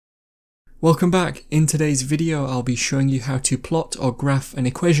Welcome back. In today's video I'll be showing you how to plot or graph an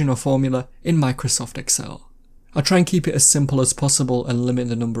equation or formula in Microsoft Excel. I'll try and keep it as simple as possible and limit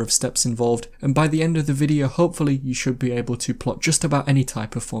the number of steps involved, and by the end of the video hopefully you should be able to plot just about any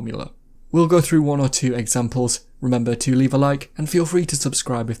type of formula. We'll go through one or two examples. Remember to leave a like and feel free to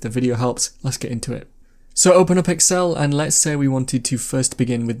subscribe if the video helps. Let's get into it. So open up Excel and let's say we wanted to first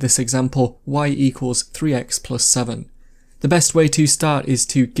begin with this example, y equals 3x plus 7. The best way to start is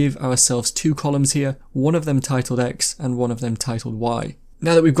to give ourselves two columns here, one of them titled X and one of them titled Y.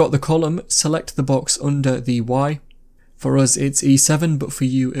 Now that we've got the column, select the box under the Y. For us it's E7, but for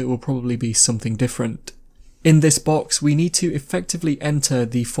you it will probably be something different. In this box we need to effectively enter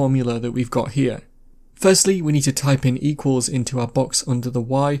the formula that we've got here. Firstly, we need to type in equals into our box under the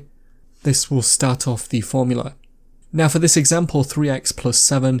Y. This will start off the formula. Now for this example 3x plus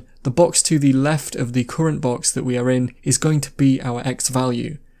 7, the box to the left of the current box that we are in is going to be our x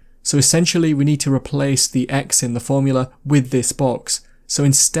value. So essentially we need to replace the x in the formula with this box. So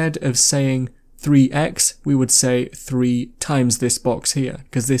instead of saying 3x, we would say 3 times this box here,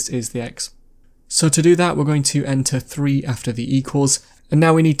 because this is the x. So to do that we're going to enter 3 after the equals, and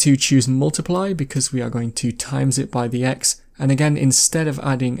now we need to choose multiply because we are going to times it by the x. And again, instead of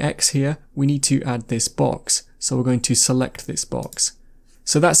adding x here, we need to add this box. So we're going to select this box.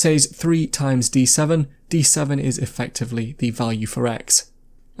 So that says 3 times D7. D7 is effectively the value for x.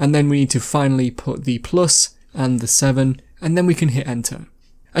 And then we need to finally put the plus and the 7, and then we can hit enter.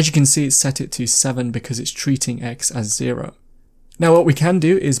 As you can see, it's set it to 7 because it's treating x as 0. Now what we can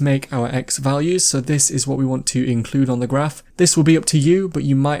do is make our x values, so this is what we want to include on the graph. This will be up to you, but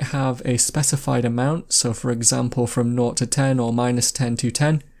you might have a specified amount, so for example from 0 to 10 or minus 10 to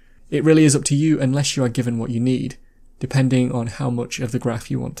 10. It really is up to you unless you are given what you need, depending on how much of the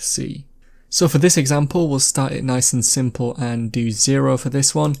graph you want to see. So for this example, we'll start it nice and simple and do 0 for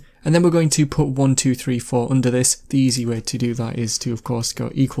this one, and then we're going to put 1, 2, 3, 4 under this. The easy way to do that is to, of course,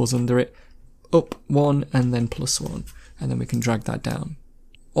 go equals under it, up 1 and then plus 1, and then we can drag that down.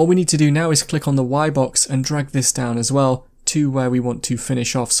 All we need to do now is click on the Y box and drag this down as well to where we want to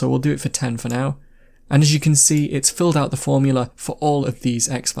finish off, so we'll do it for 10 for now. And as you can see, it's filled out the formula for all of these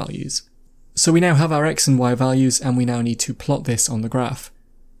x values. So we now have our x and y values, and we now need to plot this on the graph.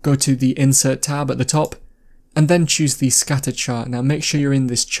 Go to the Insert tab at the top, and then choose the Scatter chart. Now make sure you're in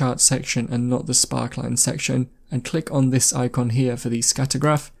this chart section and not the sparkline section, and click on this icon here for the scatter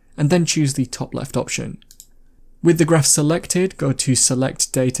graph, and then choose the top left option. With the graph selected, go to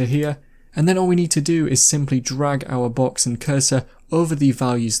Select Data here, and then all we need to do is simply drag our box and cursor over the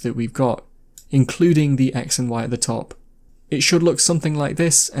values that we've got, including the x and y at the top. It should look something like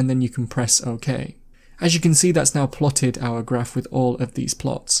this, and then you can press OK. As you can see, that's now plotted our graph with all of these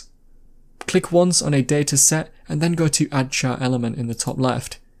plots. Click once on a data set and then go to Add Chart Element in the top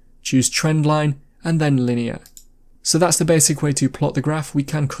left. Choose Trend Line and then Linear. So that's the basic way to plot the graph. We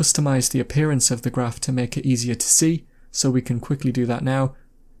can customize the appearance of the graph to make it easier to see, so we can quickly do that now.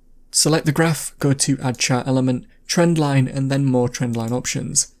 Select the graph, go to Add Chart Element, Trend Line, and then more trend line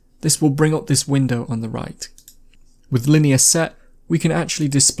options. This will bring up this window on the right. With linear set, we can actually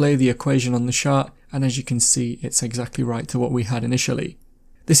display the equation on the chart, and as you can see, it's exactly right to what we had initially.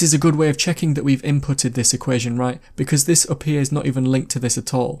 This is a good way of checking that we've inputted this equation right, because this up here is not even linked to this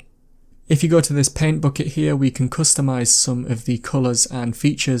at all. If you go to this paint bucket here, we can customize some of the colors and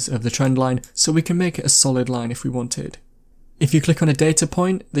features of the trend line, so we can make it a solid line if we wanted. If you click on a data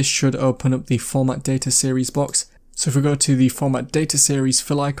point, this should open up the Format Data Series box. So if we go to the Format Data Series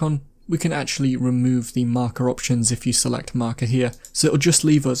fill icon, we can actually remove the marker options if you select marker here, so it'll just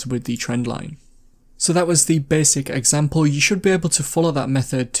leave us with the trend line. So that was the basic example. You should be able to follow that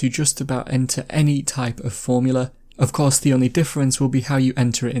method to just about enter any type of formula. Of course, the only difference will be how you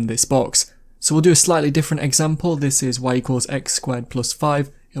enter it in this box. So we'll do a slightly different example. This is y equals x squared plus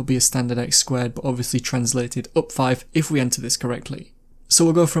 5. It'll be a standard x squared, but obviously translated up 5 if we enter this correctly. So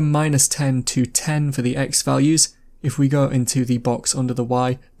we'll go from minus 10 to 10 for the x values. If we go into the box under the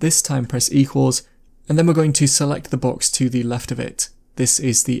y, this time press equals, and then we're going to select the box to the left of it. This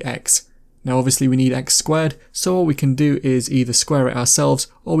is the x. Now obviously we need x squared, so all we can do is either square it ourselves,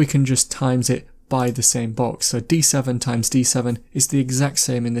 or we can just times it by the same box. So d7 times d7 is the exact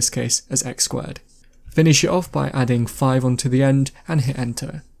same in this case as x squared. Finish it off by adding 5 onto the end and hit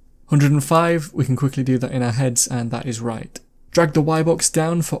enter. 105, we can quickly do that in our heads, and that is right. Drag the y box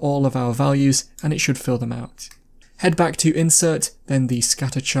down for all of our values, and it should fill them out. Head back to Insert, then the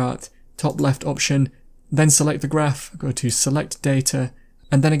Scatter Chart, top left option, then select the graph, go to Select Data,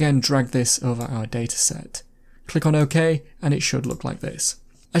 and then again drag this over our data set. Click on OK, and it should look like this.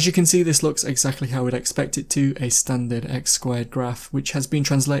 As you can see, this looks exactly how we'd expect it to, a standard x squared graph, which has been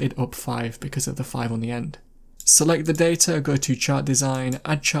translated up 5 because of the 5 on the end. Select the data, go to chart design,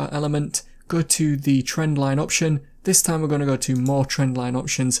 add chart element, go to the trend line option. This time we're going to go to more trend line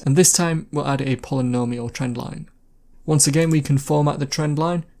options, and this time we'll add a polynomial trend line. Once again, we can format the trend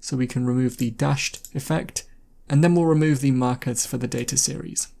line, so we can remove the dashed effect, and then we'll remove the markers for the data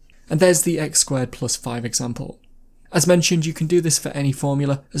series. And there's the x squared plus 5 example. As mentioned, you can do this for any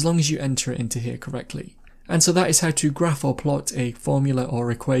formula as long as you enter it into here correctly. And so that is how to graph or plot a formula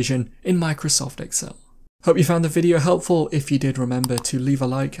or equation in Microsoft Excel. Hope you found the video helpful. If you did, remember to leave a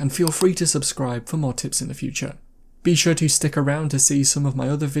like and feel free to subscribe for more tips in the future. Be sure to stick around to see some of my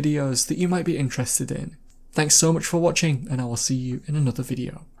other videos that you might be interested in. Thanks so much for watching, and I will see you in another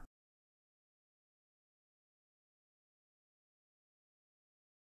video.